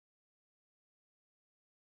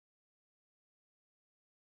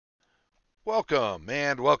Welcome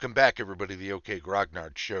and welcome back, everybody, to the OK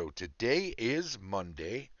Grognard Show. Today is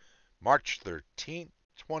Monday, March 13th,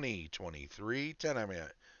 2023. 10 a.m.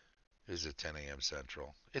 Is it 10 a.m.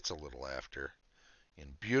 Central? It's a little after in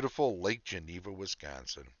beautiful Lake Geneva,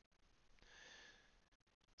 Wisconsin.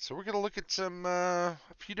 So we're going to look at a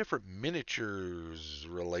few different miniatures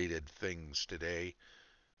related things today.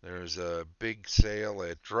 There's a big sale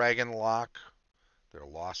at Dragonlock. Their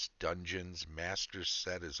Lost Dungeons Master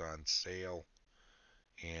Set is on sale.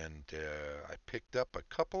 And I picked up a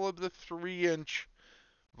couple of the 3-inch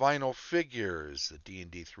vinyl figures, the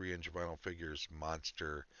D&D 3-inch vinyl figures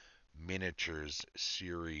Monster Miniatures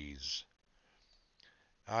series.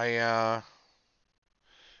 I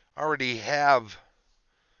already have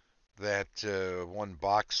that one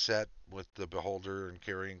box set with the beholder and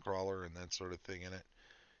carrying crawler and that sort of thing in it.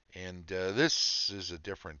 And this is a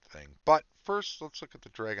different thing. But first, let's look at the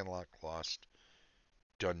Dragonlock Lost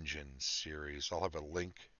Dungeons series. I'll have a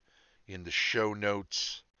link in the show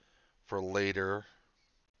notes for later.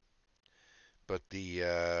 But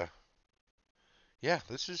this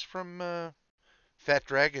is from Fat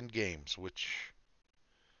Dragon Games, which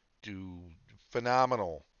do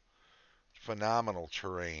phenomenal, phenomenal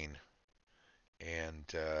terrain. And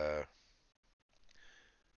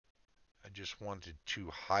I just wanted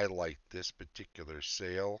to highlight this particular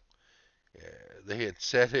sale. They had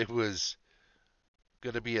said it was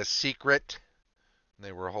going to be a secret, and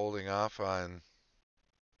they were holding off on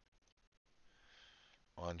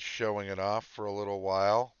showing it off for a little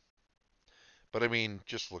while. But I mean,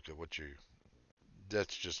 just look at what you.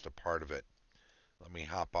 That's just a part of it. Let me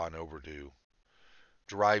hop on over to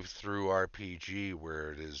Drive Through RPG,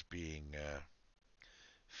 where it is being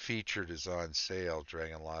featured as on sale.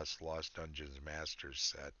 Dragonlock Lost Dungeons Masters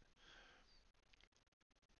set.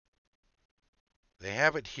 They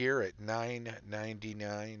have it here at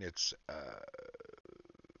 $9.99. It's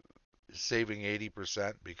saving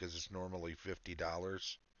 80% because it's normally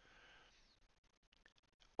 $50.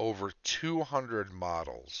 Over 200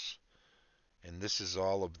 models. And this is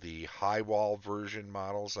all of the high wall version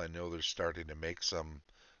models. I know they're starting to make some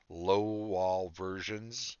low wall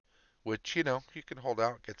versions, which, you can hold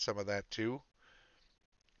out, get some of that too.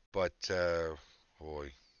 But,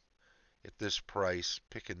 boy, at this price,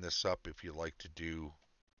 picking this up if you like to do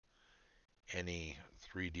any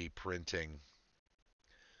 3D printing,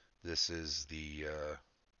 this is the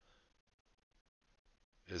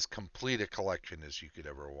as complete a collection as you could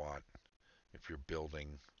ever want if you're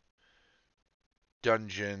building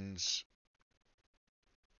dungeons.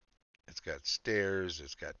 It's got stairs,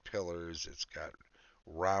 it's got pillars, it's got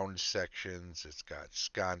round sections, it's got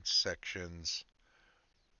sconce sections.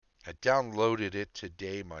 I downloaded it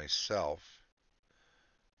today myself,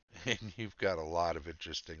 and you've got a lot of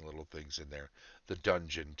interesting little things in there. The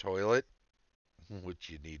dungeon toilet, which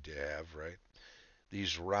you need to have, right?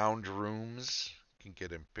 These round rooms can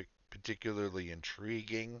get particularly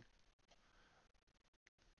intriguing.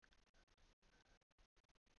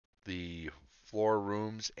 The floor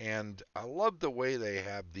rooms, and I love the way they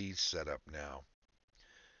have these set up now.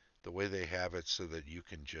 The way they have it so that you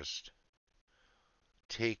can just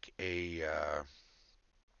take an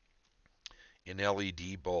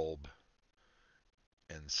LED bulb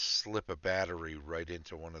and slip a battery right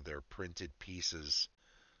into one of their printed pieces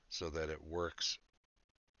so that it works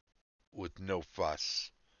with no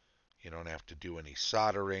fuss. You don't have to do any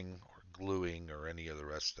soldering or gluing or any of the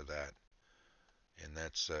rest of that. And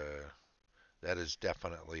that is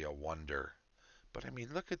definitely a wonder. But I mean,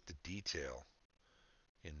 look at the detail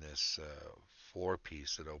in this floor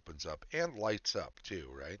piece that opens up and lights up too,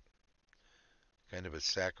 right? Kind of a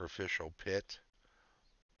sacrificial pit.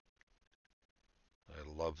 I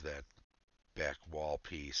love that back wall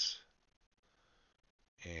piece.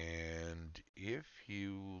 And if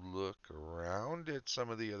you look around at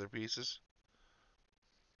some of the other pieces,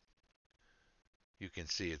 you can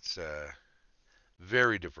see it's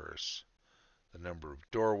very diverse. The number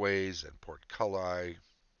of doorways and portcullis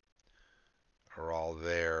are all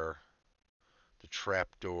there. The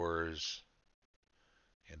trapdoors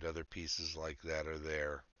and other pieces like that are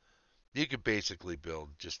there. You could basically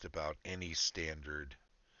build just about any standard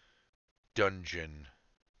dungeon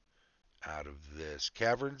out of this.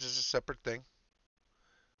 Caverns is a separate thing.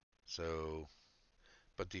 So,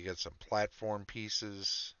 but you got some platform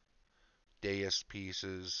pieces, dais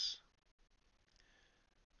pieces.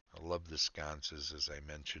 I love the sconces, as I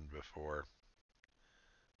mentioned before.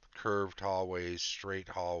 Curved hallways, straight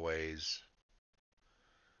hallways,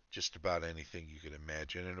 just about anything you can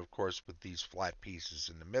imagine. And of course, with these flat pieces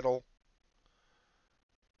in the middle,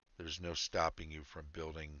 there's no stopping you from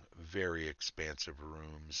building very expansive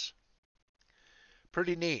rooms.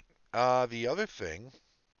 Pretty neat. The other thing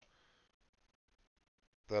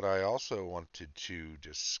that I also wanted to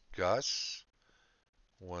discuss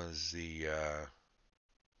was the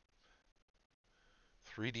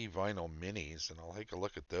 3D vinyl minis, and I'll take a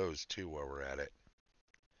look at those too while we're at it.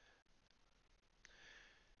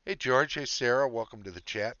 Hey George, hey Sarah, welcome to the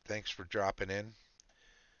chat. Thanks for dropping in.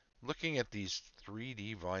 Looking at these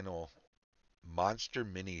 3D vinyl Monster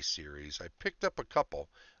Mini series, I picked up a couple.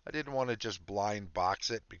 I didn't want to just blind box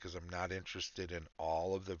it because I'm not interested in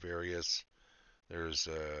all of the various. There's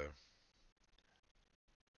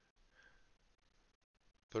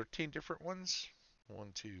 13 different ones. 1,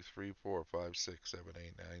 2, 3, 4, 5, 6, 7,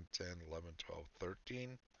 8, 9, 10, 11, 12,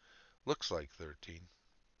 13. Looks like 13.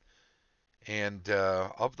 And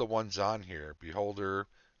of the ones on here, Beholder,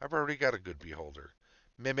 I've already got a good Beholder.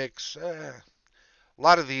 Mimics, a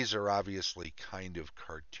lot of these are obviously kind of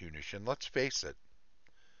cartoonish. And let's face it,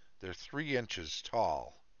 they're 3 inches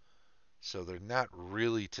tall. So they're not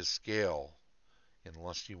really to scale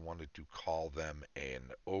unless you wanted to call them an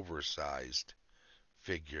oversized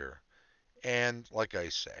figure. And like I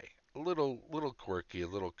say, a little quirky, a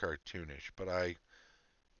little cartoonish, but I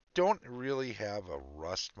don't really have a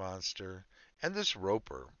rust monster. And this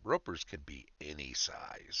ropers can be any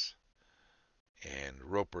size. And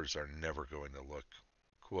ropers are never going to look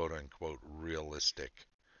quote unquote realistic.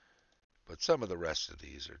 But some of the rest of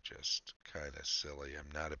these are just kind of silly.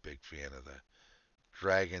 I'm not a big fan of the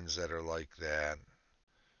dragons that are like that.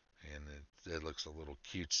 And it looks a little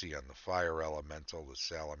cutesy on the fire elemental, the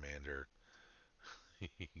salamander.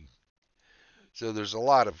 So there's a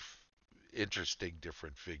lot of interesting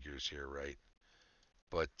different figures here, right?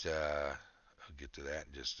 But I'll get to that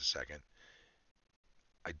in just a second.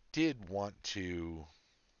 I did want to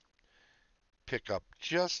pick up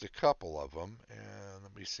just a couple of them, and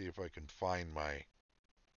let me see if I can find my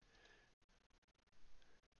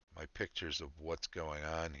pictures of what's going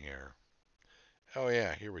on here. Oh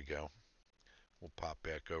yeah, here we go. We'll pop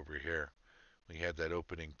back over here. We had that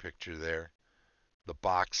opening picture there. The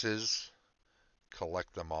boxes,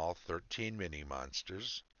 collect them all, 13 mini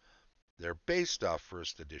monsters. They're based off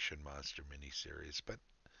first edition Monster miniseries, but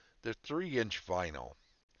they're 3-inch vinyl.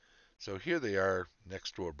 So here they are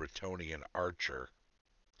next to a Bretonian Archer.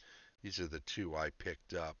 These are the two I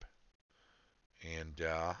picked up. And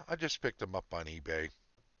I just picked them up on eBay.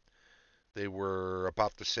 They were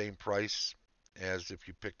about the same price as if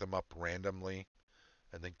you picked them up randomly.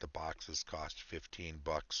 I think the boxes cost 15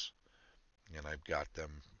 bucks. And I've got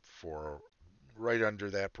them for right under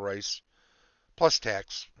that price, plus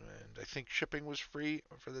tax. And I think shipping was free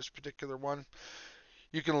for this particular one.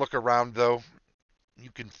 You can look around though. You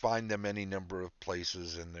can find them any number of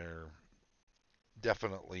places, and they're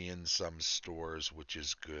definitely in some stores, which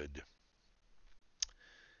is good.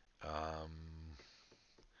 Um,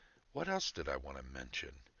 what else did I want to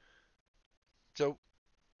mention? So,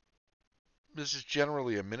 this is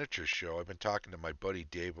generally a miniature show. I've been talking to my buddy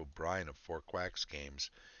Dave O'Brien of Quacks Games.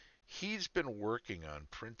 He's been working on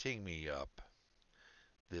printing me up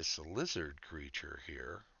this lizard creature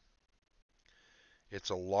here. It's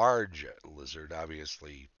a large lizard,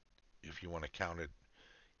 obviously, if you want to count it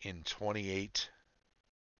in 28.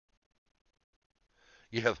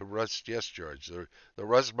 Yeah, the rust, yes, George. The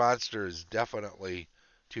rust monster is definitely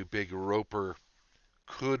too big. Roper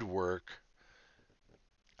could work.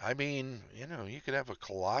 I mean, you could have a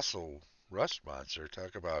colossal rust monster.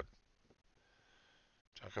 Talk about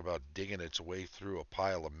digging its way through a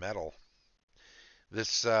pile of metal.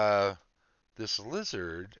 This this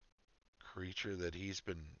lizard creature that he's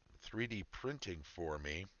been 3D printing for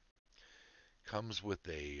me comes with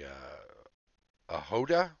a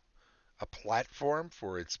Hoda, a platform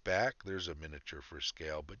for its back. There's a miniature for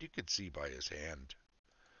scale, but you can see by his hand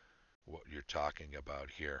what you're talking about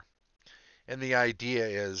here. And the idea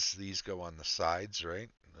is these go on the sides, right?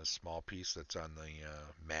 The small piece that's on the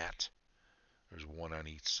mat. There's one on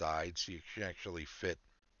each side, so you can actually fit,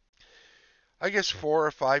 I guess, 4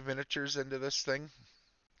 or 5 miniatures into this thing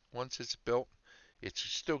once it's built. It's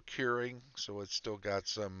still curing, so it's still got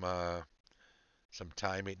some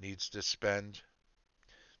time it needs to spend.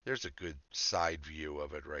 There's a good side view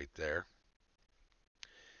of it right there.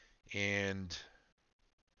 And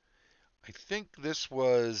I think this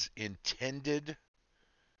was intended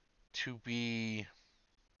to be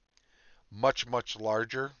much, much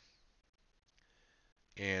larger,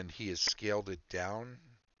 and he has scaled it down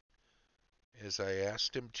as I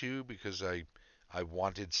asked him to because I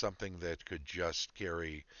wanted something that could just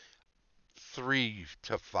carry 3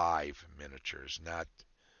 to 5 miniatures, not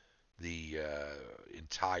the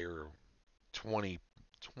entire 20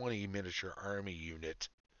 miniature army unit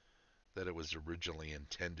that it was originally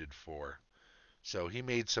intended for. So he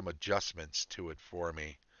made some adjustments to it for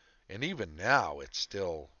me. And even now, it's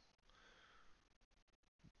still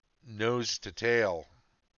nose to tail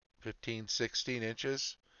 15, 16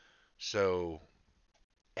 inches. So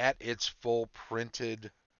at its full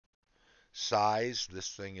printed size, this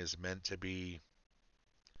thing is meant to be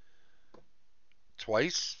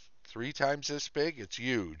twice, three times this big. It's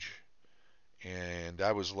huge. And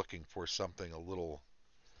I was looking for something a little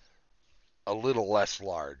less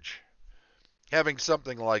large. Having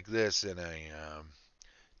something like this in a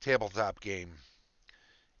tabletop game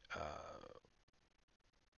uh,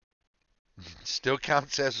 still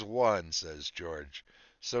counts as one, says George.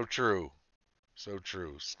 So true. So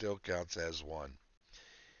true. Still counts as one.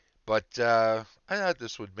 But I thought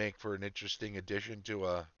this would make for an interesting addition to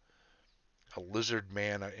a lizard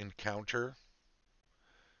man encounter,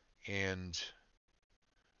 and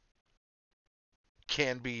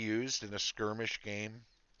can be used in a skirmish game.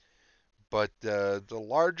 But the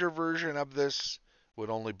larger version of this would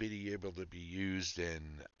only be able to be used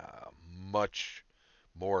in much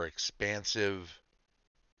more expansive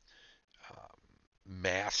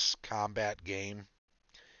mass combat game,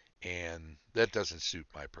 and that doesn't suit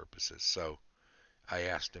my purposes. So I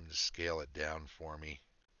asked him to scale it down for me,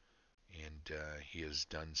 and he has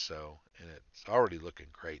done so, and it's already looking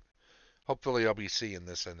great. Hopefully, I'll be seeing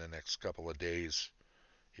this in the next couple of days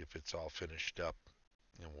if it's all finished up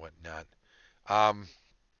and whatnot. Um,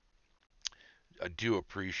 I do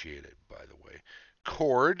appreciate it, by the way.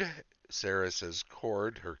 Cord, Sarah says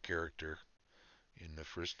Cord, her character in the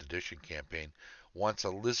first edition campaign, wants a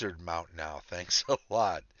lizard mount now. Thanks a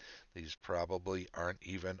lot. These probably aren't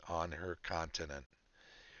even on her continent.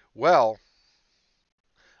 Well,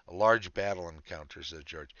 a large battle encounter, said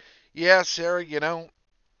George. Yeah, Sarah,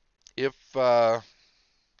 if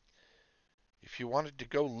if you wanted to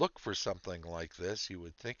go look for something like this, you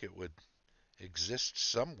would think it would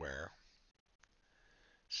exist somewhere.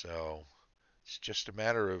 So it's just a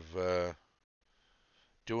matter of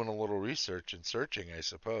doing a little research and searching, I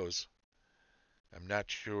suppose. I'm not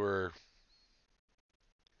sure.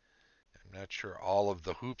 I'm not sure all of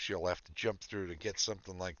the hoops you'll have to jump through to get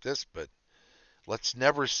something like this, but let's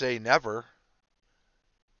never say never,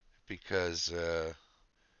 because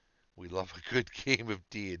we love a good game of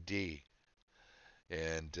D&D,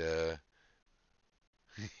 and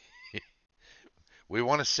we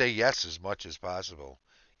want to say yes as much as possible,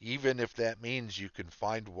 even if that means you can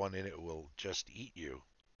find one and it will just eat you.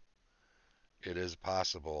 It is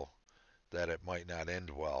possible that it might not end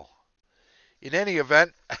well. In any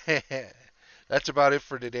event, that's about it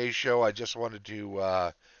for today's show. I just wanted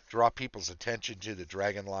to draw people's attention to the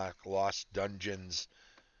Dragonlock Lost Dungeons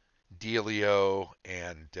dealio,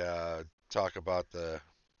 and talk about the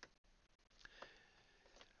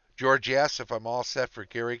George asks if I'm all set for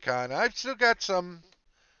GaryCon. I've still got some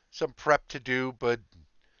prep to do, but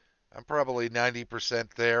I'm probably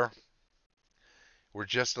 90% there. We're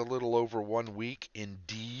just a little over 1 week.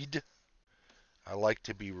 Indeed, I like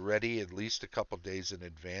to be ready at least a couple days in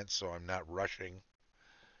advance, so I'm not rushing.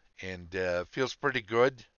 And feels pretty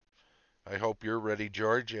good. I hope you're ready,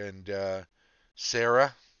 George. And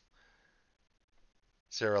Sarah.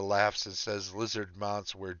 Sarah laughs and says, "Lizard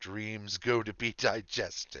mounts where dreams go to be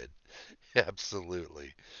digested."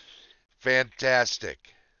 Absolutely,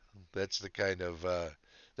 fantastic. That's the kind of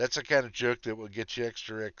joke that will get you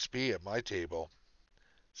extra XP at my table.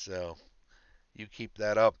 So you keep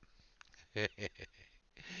that up.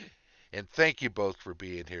 And thank you both for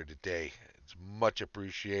being here today. It's much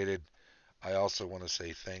appreciated. I also want to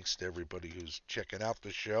say thanks to everybody who's checking out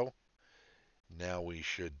the show. Now we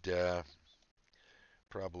should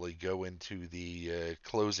probably go into the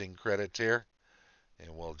closing credits here,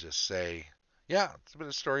 and we'll just say, yeah, it's been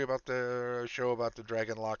a story about the show about the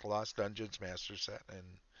Dragonlock Lost Dungeons Master Set and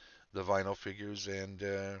the vinyl figures, and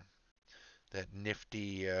that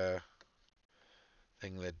nifty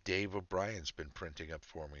thing that Dave O'Brien's been printing up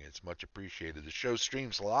for me. It's much appreciated. The show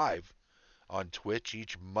streams live on Twitch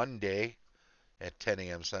each Monday at 10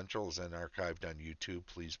 a.m. Central, is then archived on YouTube.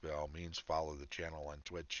 Please, by all means, follow the channel on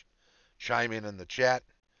Twitch. Chime in the chat.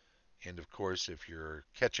 And, of course, if you're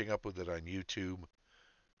catching up with it on YouTube,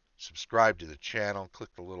 subscribe to the channel.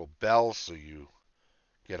 Click the little bell so you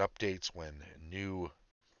get updates when new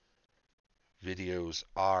videos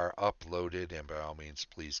are uploaded. And, by all means,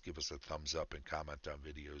 please give us a thumbs up and comment on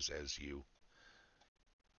videos as you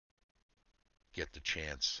get the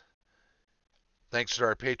chance. Thanks to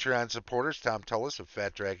our Patreon supporters, Tom Tullis of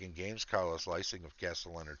Fat Dragon Games, Carlos Lysing of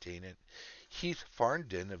Castle Entertainment, Keith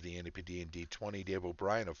Farndon of the D&D 20, Dave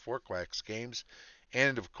O'Brien of Quacks Games,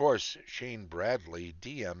 and of course Shane Bradley,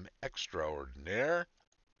 DM Extraordinaire.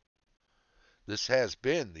 This has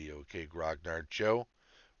been the OK Grognard Show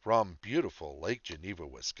from beautiful Lake Geneva,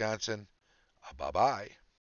 Wisconsin. Bye-bye.